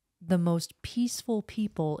the most peaceful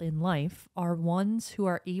people in life are ones who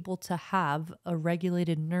are able to have a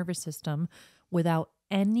regulated nervous system without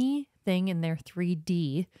anything in their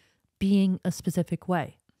 3D being a specific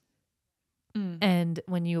way. And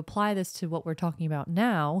when you apply this to what we're talking about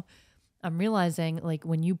now, I'm realizing like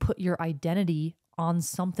when you put your identity on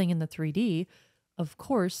something in the 3D, of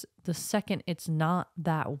course, the second it's not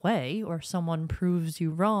that way, or someone proves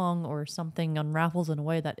you wrong, or something unravels in a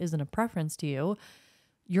way that isn't a preference to you,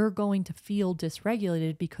 you're going to feel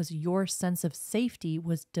dysregulated because your sense of safety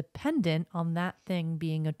was dependent on that thing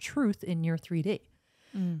being a truth in your 3D.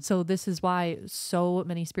 So this is why so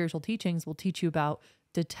many spiritual teachings will teach you about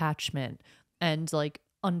detachment and like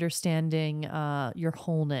understanding your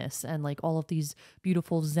wholeness, and like all of these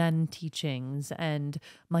beautiful Zen teachings and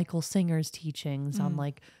Michael Singer's teachings on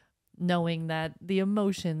like knowing that the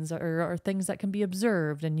emotions are things that can be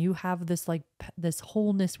observed, and you have this like this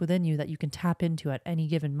wholeness within you that you can tap into at any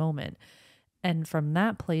given moment. And from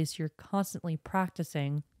that place, you're constantly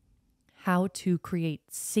practicing how to create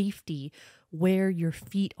safety where your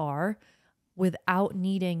feet are without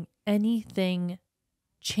needing anything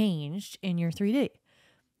changed in your 3D.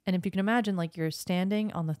 And if you can imagine, like you're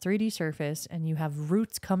standing on the 3D surface and you have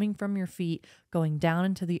roots coming from your feet going down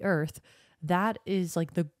into the earth, that is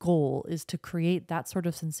like the goal, is to create that sort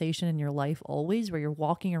of sensation in your life always, where you're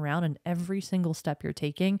walking around and every single step you're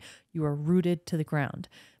taking, you are rooted to the ground.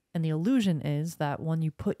 And the illusion is that when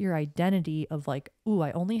you put your identity of like, ooh,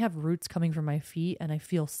 I only have roots coming from my feet and I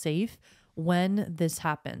feel safe when this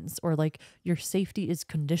happens, or like your safety is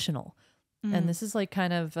conditional. And this is like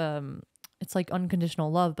kind of, it's like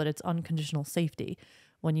unconditional love, but it's unconditional safety.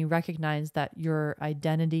 When you recognize that your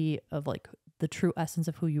identity of like the true essence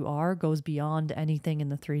of who you are goes beyond anything in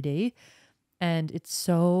the 3D. And it's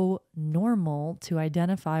so normal to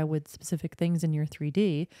identify with specific things in your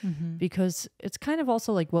 3D because it's kind of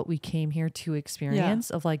also like what we came here to experience,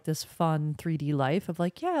 of like this fun 3D life of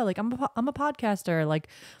like, yeah, like I'm a podcaster, like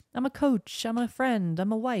I'm a coach, I'm a friend,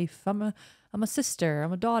 I'm a wife, I'm a sister,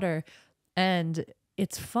 I'm a daughter. And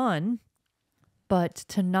it's fun, but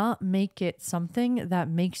to not make it something that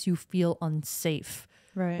makes you feel unsafe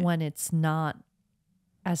when it's not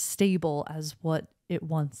as stable as what it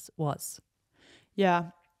once was.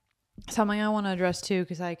 Yeah. Something I want to address too,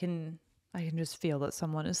 because I can just feel that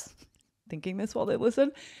someone is thinking this while they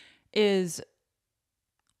listen, is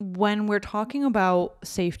when we're talking about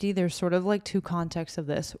safety, there's sort of like two contexts of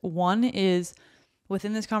this. One is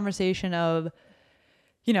within this conversation of,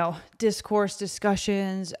 you know, discourse,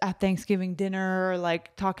 discussions at Thanksgiving dinner,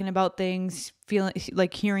 like talking about things, feeling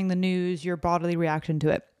like hearing the news, your bodily reaction to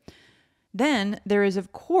it. Then there is,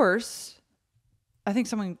 of course, I think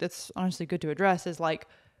something that's honestly good to address is like,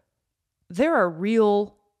 there are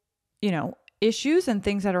real, you know, issues and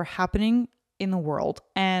things that are happening in the world.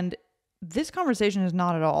 And this conversation is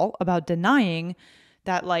not at all about denying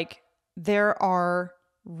that like there are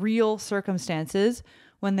real circumstances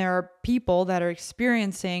when there are people that are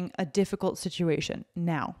experiencing a difficult situation.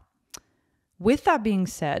 Now, with that being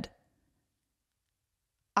said,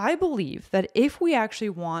 I believe that if we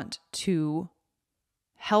actually want to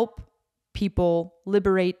help people,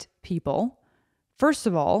 liberate people, first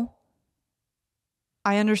of all,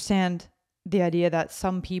 I understand the idea that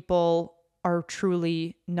some people are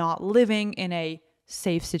truly not living in a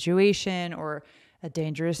safe situation or a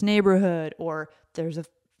dangerous neighborhood, or there's a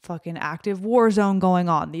fucking active war zone going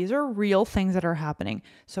on. These are real things that are happening.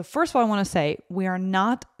 So first of all, I want to say, we are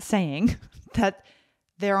not saying that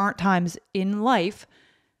there aren't times in life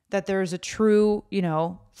that there is a true, you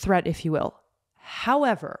know, threat, if you will.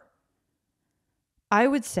 However, I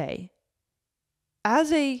would say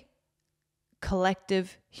as a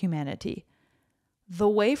collective humanity, the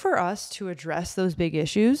way for us to address those big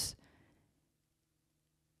issues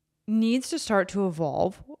needs to start to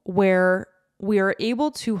evolve where we are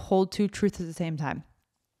able to hold two truths at the same time.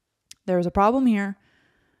 There's a problem here.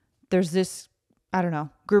 There's this, I don't know,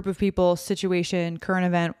 group of people, situation, current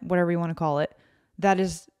event, whatever you want to call it, that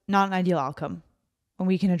is not an ideal outcome. And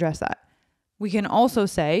we can address that. We can also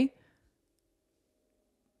say,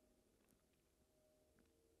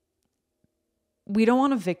 we don't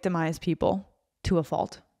want to victimize people to a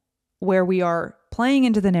fault, where we are playing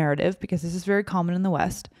into the narrative, because this is very common in the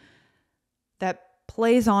West, that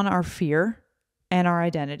plays on our fear and our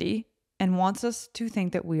identity and wants us to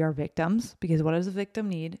think that we are victims, because what does a victim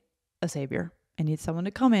need? A savior. I need someone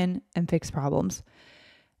to come in and fix problems.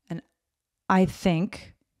 And I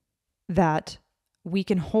think that we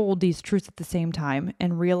can hold these truths at the same time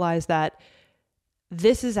and realize that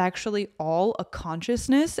this is actually all a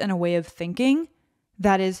consciousness and a way of thinking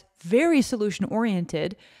that is very solution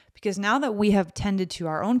oriented, because now that we have tended to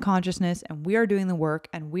our own consciousness and we are doing the work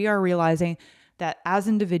and we are realizing that as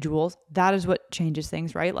individuals, that is what changes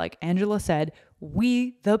things, right? Like Angela said,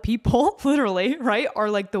 we, the people, literally, right, are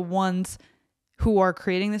like the ones who are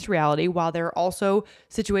creating this reality while there are also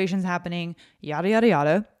situations happening, yada, yada,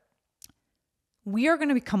 yada. We are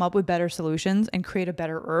going to come up with better solutions and create a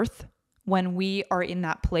better earth when we are in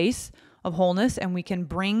that place of wholeness, and we can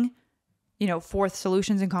bring, forth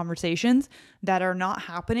solutions and conversations that are not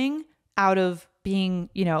happening out of being,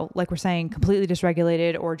 like we're saying, completely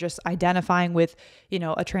dysregulated or just identifying with,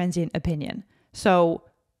 a transient opinion. So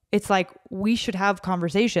it's like we should have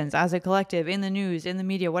conversations as a collective in the news, in the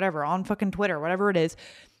media, whatever, on fucking Twitter, whatever it is,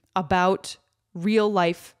 about real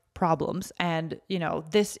life problems. And,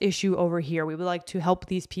 this issue over here, we would like to help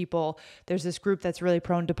these people. There's this group that's really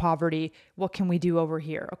prone to poverty. What can we do over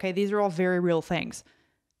here? Okay, these are all very real things.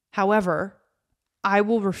 However, I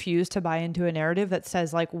will refuse to buy into a narrative that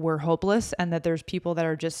says like we're hopeless and that there's people that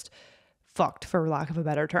are just fucked, for lack of a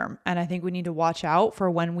better term. And I think we need to watch out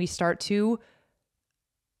for when we start to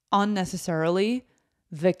unnecessarily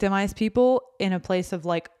victimize people in a place of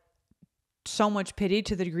like so much pity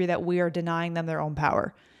to the degree that we are denying them their own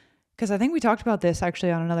power. Because I think we talked about this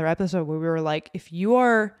actually on another episode where we were like, if you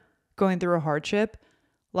are going through a hardship,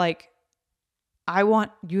 like I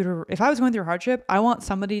want you to, if I was going through a hardship, I want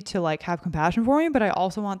somebody to like have compassion for me, but I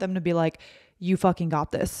also want them to be like, you fucking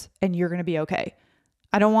got this and you're going to be okay.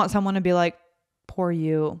 I don't want someone to be like, poor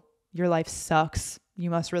you, your life sucks. You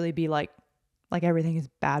must really be like everything is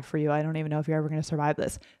bad for you. I don't even know if you're ever going to survive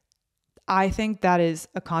this. I think that is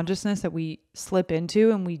a consciousness that we slip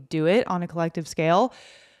into, and we do it on a collective scale,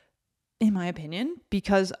 in my opinion,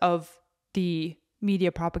 because of the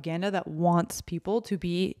media propaganda that wants people to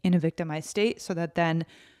be in a victimized state so that then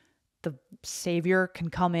the savior can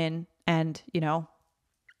come in and,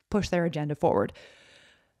 push their agenda forward.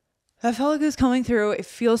 I felt like it was coming through. It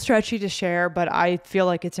feels stretchy to share, but I feel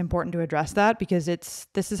like it's important to address that because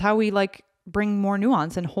this is how we like bring more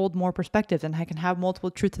nuance and hold more perspectives, and I can have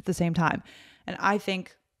multiple truths at the same time. And I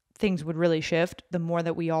think things would really shift the more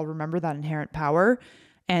that we all remember that inherent power.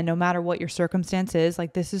 And no matter what your circumstance is,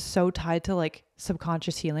 like this is so tied to like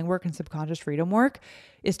subconscious healing work and subconscious freedom work,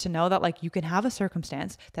 is to know that like you can have a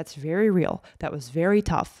circumstance that's very real, that was very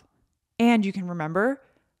tough. And you can remember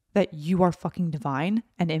that you are fucking divine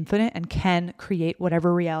and infinite and can create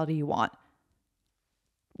whatever reality you want.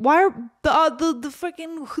 Why are the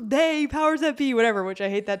fucking they powers that be, whatever, which I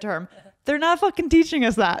hate that term. They're not fucking teaching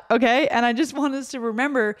us that. Okay. And I just want us to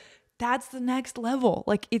remember that's the next level.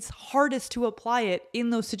 Like it's hardest to apply it in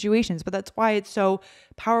those situations, but that's why it's so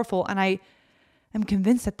powerful. And I am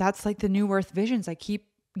convinced that that's like the new earth visions I keep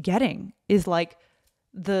getting, is like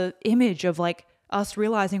the image of like us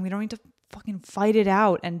realizing we don't need to fucking fight it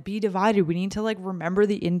out and be divided. We need to like remember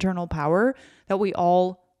the internal power that we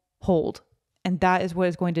all hold. And that is what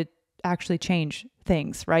is going to actually change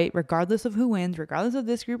things, right? Regardless of who wins, regardless of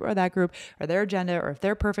this group or that group or their agenda, or if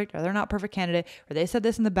they're perfect or they're not perfect candidate, or they said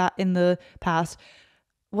this in the past,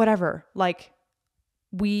 whatever, like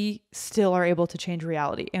we still are able to change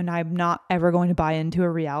reality. And I'm not ever going to buy into a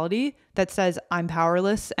reality that says I'm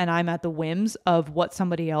powerless and I'm at the whims of what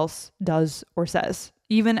somebody else does or says,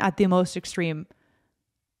 even at the most extreme,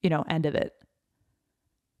 end of it.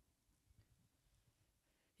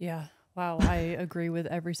 Yeah. Wow, I agree with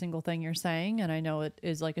every single thing you're saying, and I know it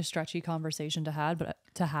is like a stretchy conversation to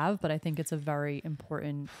have, but I think it's a very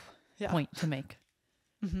important point to make.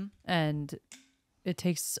 Mm-hmm. And it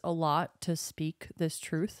takes a lot to speak this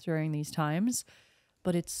truth during these times,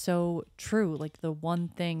 but it's so true. Like the one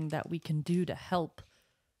thing that we can do to help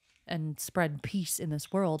and spread peace in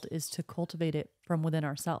this world is to cultivate it from within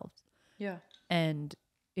ourselves. Yeah. And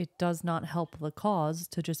it does not help the cause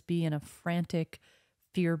to just be in a frantic,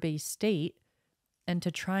 fear-based state and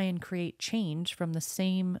to try and create change from the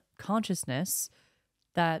same consciousness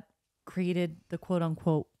that created the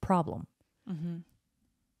quote-unquote problem. Mm-hmm.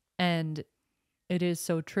 And it is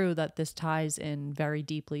so true that this ties in very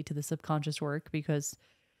deeply to the subconscious work, because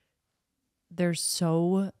there's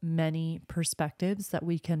so many perspectives that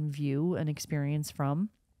we can view and experience from.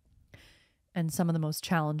 And some of the most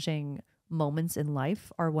challenging moments in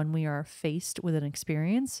life are when we are faced with an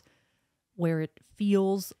experience where it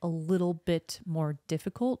feels a little bit more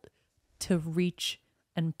difficult to reach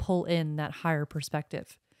and pull in that higher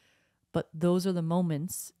perspective. But those are the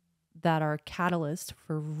moments that are catalysts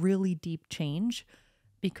for really deep change.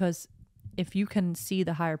 Because if you can see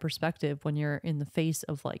the higher perspective when you're in the face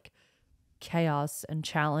of like chaos and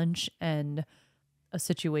challenge and a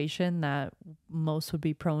situation that most would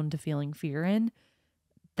be prone to feeling fear in,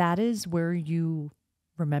 that is where you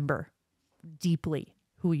remember deeply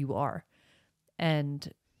who you are.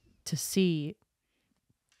 And to see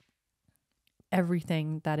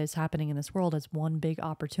everything that is happening in this world as one big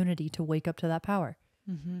opportunity to wake up to that power.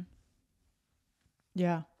 Mm-hmm.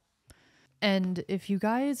 Yeah. And if you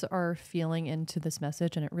guys are feeling into this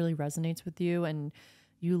message and it really resonates with you and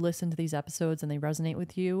you listen to these episodes and they resonate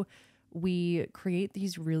with you, we create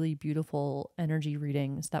these really beautiful energy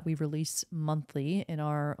readings that we release monthly in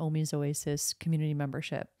our Omi's Oasis community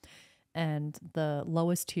membership. And the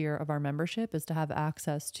lowest tier of our membership is to have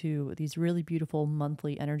access to these really beautiful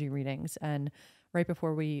monthly energy readings. And right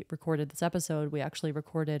before we recorded this episode, we actually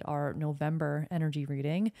recorded our November energy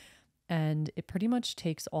reading. And it pretty much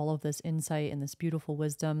takes all of this insight and this beautiful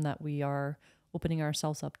wisdom that we are opening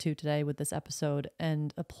ourselves up to today with this episode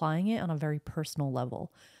and applying it on a very personal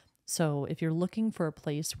level. So if you're looking for a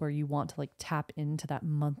place where you want to like tap into that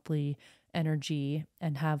monthly energy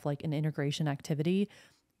and have like an integration activity,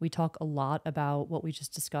 we talk a lot about what we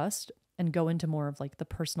just discussed and go into more of like the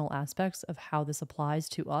personal aspects of how this applies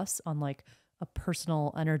to us on like a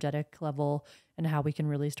personal energetic level and how we can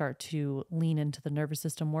really start to lean into the nervous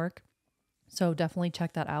system work. So definitely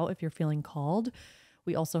check that out if you're feeling called.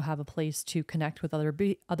 We also have a place to connect with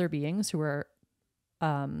other beings who are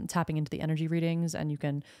tapping into the energy readings, and you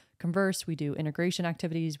can converse. We do integration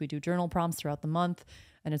activities. We do journal prompts throughout the month.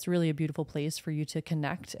 And it's really a beautiful place for you to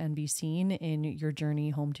connect and be seen in your journey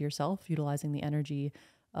home to yourself, utilizing the energy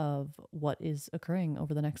of what is occurring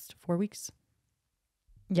over the next 4 weeks.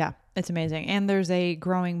 Yeah, it's amazing. And there's a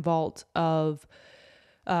growing vault of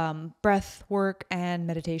breath work and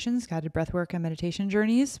meditations, guided breath work and meditation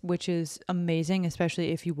journeys, which is amazing,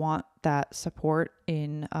 especially if you want that support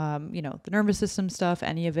in, the nervous system stuff,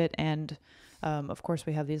 any of it. And of course,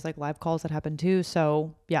 we have these like live calls that happen too.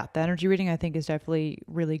 So yeah, the energy reading I think is definitely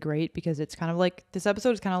really great because it's kind of like, this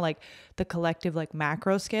episode is kind of like the collective like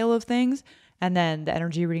macro scale of things. And then the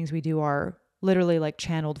energy readings we do are literally like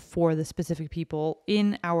channeled for the specific people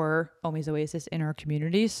in our Omi's Oasis, in our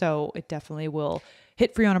community. So it definitely will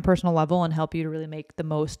hit for you on a personal level and help you to really make the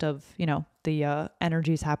most of, the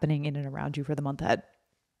energies happening in and around you for the month ahead.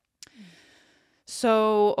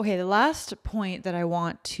 So, okay, the last point that I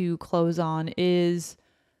want to close on is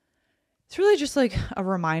it's really just like a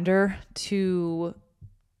reminder to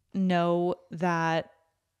know that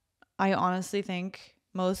I honestly think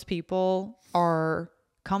most people are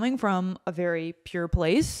coming from a very pure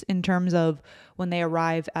place in terms of when they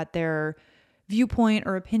arrive at their viewpoint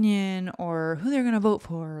or opinion or who they're going to vote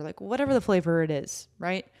for, like whatever the flavor it is,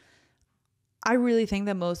 right? I really think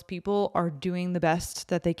that most people are doing the best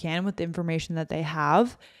that they can with the information that they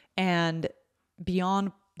have. And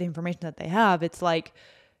beyond the information that they have, it's like,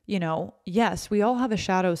 yes, we all have a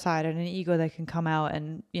shadow side and an ego that can come out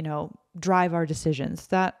and, drive our decisions.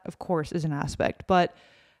 That, of course, is an aspect. But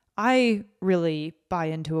I really buy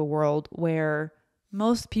into a world where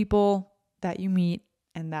most people that you meet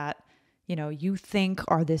and that, you think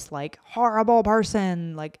are this like horrible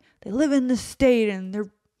person, like they live in this state and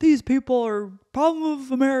these people are problem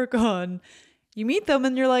of America. And you meet them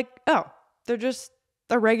and you're like, oh, they're just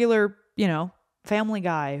a regular, family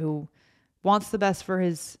guy who wants the best for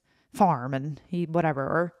his farm and he whatever.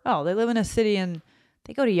 Or, oh, they live in a city and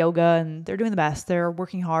they go to yoga and they're doing the best. They're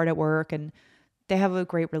working hard at work and they have a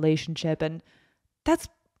great relationship. And that's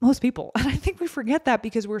most people. And I think we forget that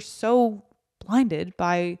because we're so blinded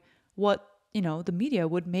by what, the media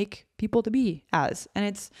would make people to be as. And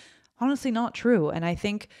it's honestly not true. And I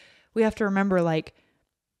think we have to remember, like,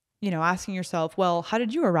 asking yourself, well, how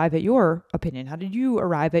did you arrive at your opinion? How did you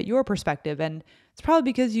arrive at your perspective? And it's probably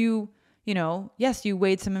because yes, you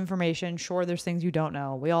weighed some information. Sure, there's things you don't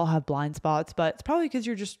know. We all have blind spots, but it's probably because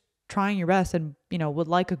you're just trying your best and, would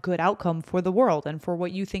like a good outcome for the world and for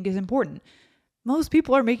what you think is important. Most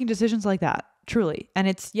people are making decisions like that, truly. And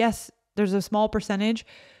it's, yes, there's a small percentage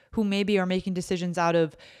who maybe are making decisions out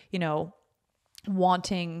of,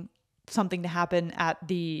 wanting something to happen at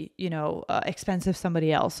the, expense of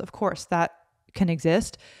somebody else. Of course, that can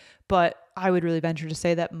exist. But I would really venture to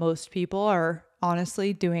say that most people are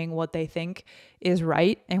honestly doing what they think is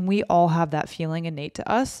right. And we all have that feeling innate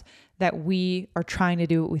to us that we are trying to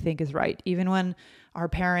do what we think is right. Even when our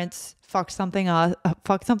parents fucked something up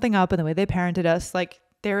in the way they parented us, like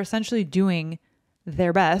they're essentially doing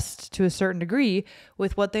their best to a certain degree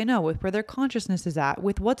with what they know, with where their consciousness is at,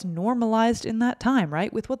 with what's normalized in that time,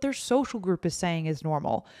 right? With what their social group is saying is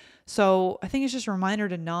normal. So I think it's just a reminder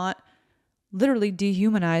to not literally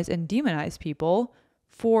dehumanize and demonize people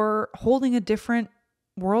for holding a different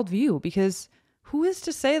worldview, because who is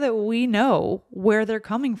to say that we know where they're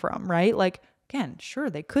coming from, right? Like, again, sure,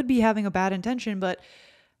 they could be having a bad intention, but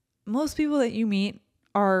most people that you meet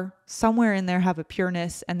are somewhere in there have a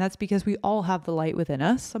pureness, and that's because we all have the light within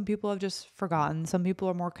us. Some people have just forgotten. Some people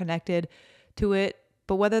are more connected to it,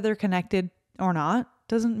 but whether they're connected or not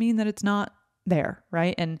doesn't mean that it's not there,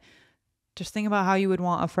 right? And just think about how you would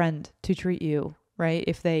want a friend to treat you, right?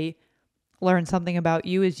 If they learn something about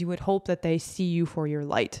you, is you would hope that they see you for your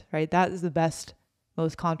light, right? That is the best,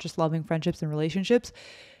 most conscious, loving friendships and relationships,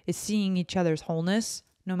 is seeing each other's wholeness,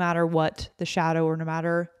 no matter what the shadow, or no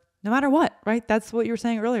matter what, right? That's what you were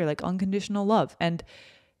saying earlier, like unconditional love. And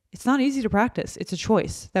it's not easy to practice. It's a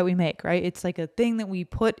choice that we make, right? It's like a thing that we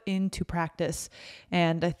put into practice.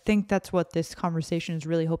 And I think that's what this conversation is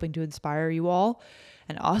really hoping to inspire you all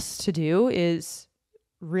and us to do, is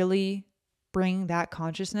really bring that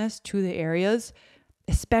consciousness to the areas,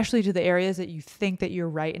 especially to the areas that you think that you're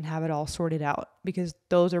right and have it all sorted out, because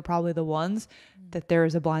those are probably the ones that there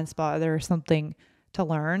is a blind spot, there is something to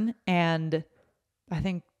learn. And I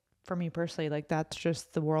think for me personally, like, that's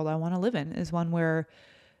just the world I want to live in, is one where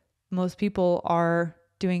most people are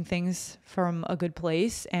doing things from a good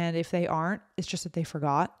place. And if they aren't, it's just that they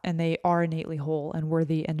forgot, and they are innately whole and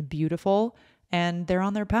worthy and beautiful, and they're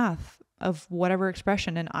on their path of whatever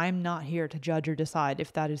expression. And I'm not here to judge or decide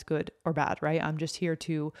if that is good or bad, right? I'm just here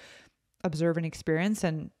to observe and experience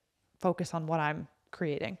and focus on what I'm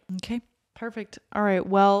creating. Okay, perfect. All right.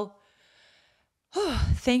 Well,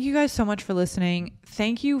 thank you guys so much for listening.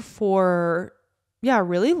 Thank you for,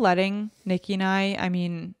 really letting Nikki and I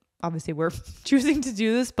mean, obviously we're choosing to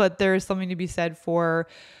do this, but there is something to be said for,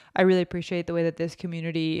 I really appreciate the way that this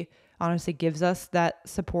community honestly gives us that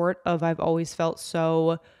support of, I've always felt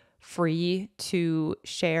so free to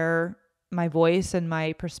share my voice and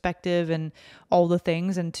my perspective and all the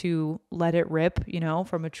things, and to let it rip,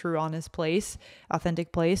 from a true, honest place,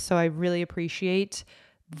 authentic place. So I really appreciate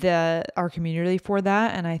our community for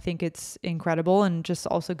that. And I think it's incredible, and just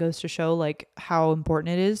also goes to show like how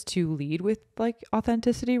important it is to lead with like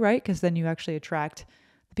authenticity, right? Because then you actually attract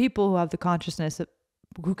the people who have the consciousness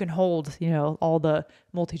who can hold, all the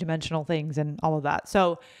multidimensional things and all of that.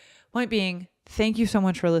 So point being, thank you so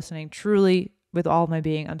much for listening. Truly, with all of my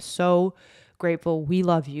being, I'm so grateful. We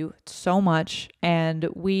love you so much, and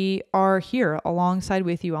we are here alongside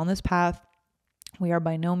with you on this path. We are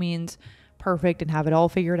by no means perfect and have it all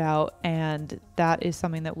figured out, and that is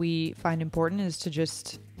something that we find important, is to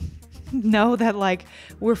just know that like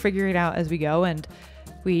we're figuring it out as we go. And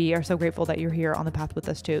we are so grateful that you're here on the path with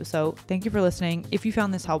us too. So thank you for listening. If you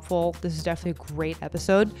found this helpful, this is definitely a great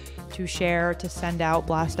episode to share, to send out,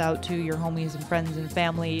 blast out to your homies and friends and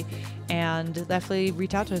family, and definitely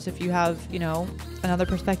reach out to us if you have, another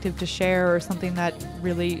perspective to share, or something that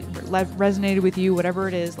really resonated with you, whatever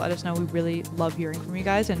it is. Let us know. We really love hearing from you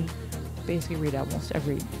guys, and basically read almost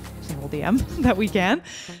every single DM that we can.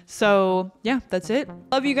 So yeah, that's it.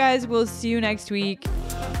 Love you guys. We'll see you next week.